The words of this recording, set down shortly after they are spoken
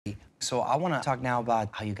So I want to talk now about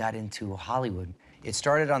how you got into Hollywood. It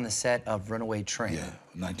started on the set of Runaway Train. Yeah,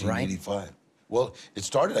 1985. Right? Well, it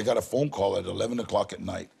started, I got a phone call at 11 o'clock at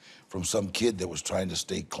night from some kid that was trying to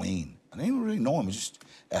stay clean. And I didn't really know him. He just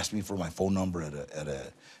asked me for my phone number at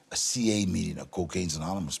a CA meeting, a Cocaine's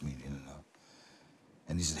Anonymous meeting.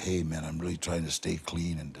 And he said, hey, man, I'm really trying to stay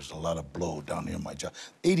clean, and there's a lot of blow down here in my job.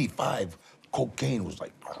 85, cocaine was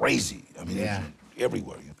like crazy. I mean, yeah. It was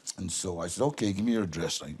everywhere. And so I said, okay, give me your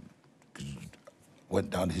address. I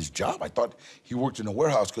went down to his job. I thought he worked in a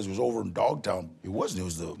warehouse because it was over in Dogtown. It wasn't. It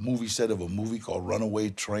was the movie set of a movie called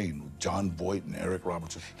Runaway Train with John Voight and Eric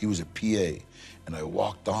Robertson. He was a PA. And I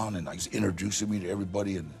walked on, and I was introducing me to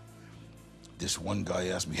everybody, and this one guy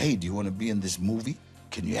asked me, hey, do you want to be in this movie?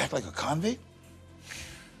 Can you act like a convict?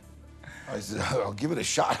 I said, I'll give it a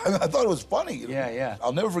shot. I thought it was funny. You know? Yeah, yeah.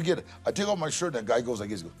 I'll never forget it. I take off my shirt, and that guy goes like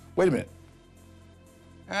this, wait a minute.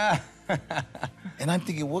 And I'm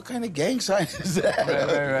thinking, what kind of gang sign is that?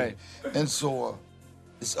 Right. And so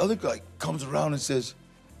this other guy comes around and says,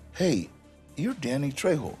 hey, you're Danny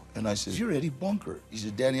Trejo. And I said, you're Eddie Bunker. He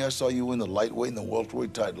said, Danny, I saw you win the lightweight and the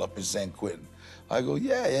welterweight title up in San Quentin. I go,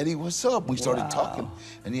 yeah, Eddie, what's up? We started talking,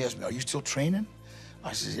 and he asked me, are you still training?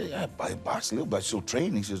 I said, yeah, I box a little, but I still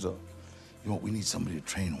train. He says, you know, we need somebody to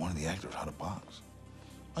train one of the actors how to box.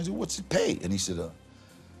 I said, what's it pay? And he said,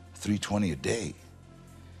 $320 a day.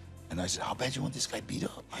 And I said, how bad you want this guy beat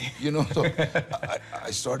up? You know, so I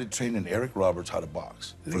started training Eric Roberts how to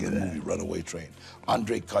box for the movie Runaway Train.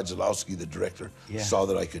 Andrei Kozlowski, the director, saw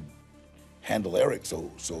that I could handle Eric, so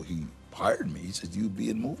he hired me. He said, you'd be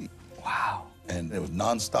in the movie. Wow. And it was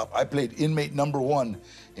nonstop. I played inmate #1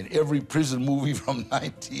 in every prison movie from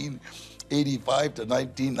 1985 to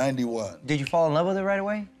 1991. Did you fall in love with it right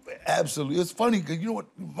away? Absolutely. It's funny, because you know what,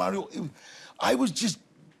 Mario? I was just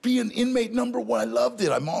being inmate #1. I loved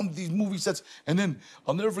it. I'm on these movie sets. And then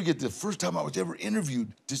I'll never forget the first time I was ever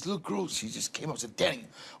interviewed. This little girl, she just came up and said, Danny,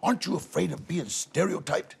 aren't you afraid of being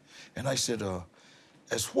stereotyped? And I said,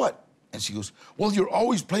 as what? And she goes, well, you're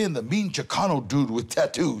always playing the mean Chicano dude with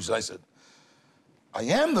tattoos. And I said, I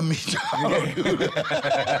am the mean Chicano dude.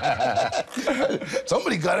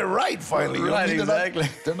 Somebody got it right finally. You know? Right, exactly.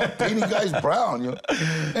 They're not painting guys brown, you know.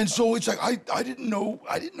 And so it's like I didn't know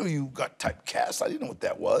you got typecast. I didn't know what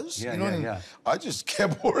that was. Yeah, you know yeah. I just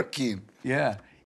kept working. Yeah.